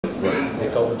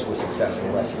that go into a successful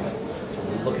recipe. So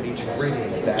we look at each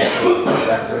ingredient, its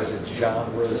vectors, its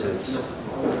genres, its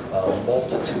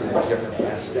multitude of different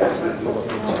aspects that we look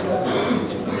into that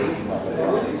goes into making up a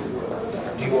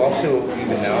product. Do you also,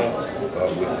 even now,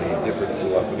 with the different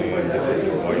telephony and different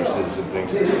devices and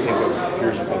things, think of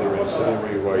here's other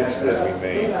ancillary rights that we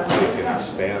may take and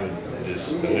expand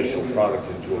this initial product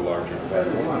into a larger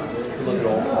platform? We look at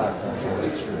all platforms for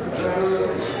distribution, so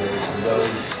there's no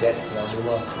set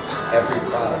formula. Every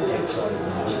product takes on a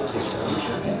unique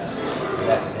distribution path. And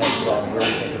that depends on where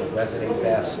we think it'll resonate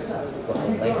best, what the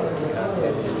length of the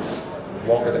content is.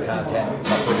 Longer the content,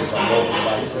 tougher it is on mobile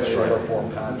devices, shorter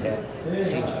form content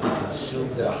seems to be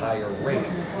consumed at a higher rate,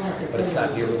 but it's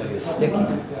not nearly as sticky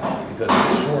because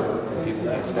it's shorter and people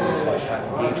can't spend as much time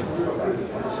engaging with the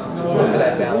product. So we look for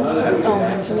that balance of how do we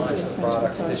maximize the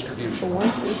product's distribution while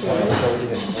building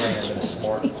its brand in a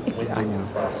smart, win-win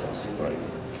process. Right.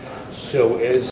 So as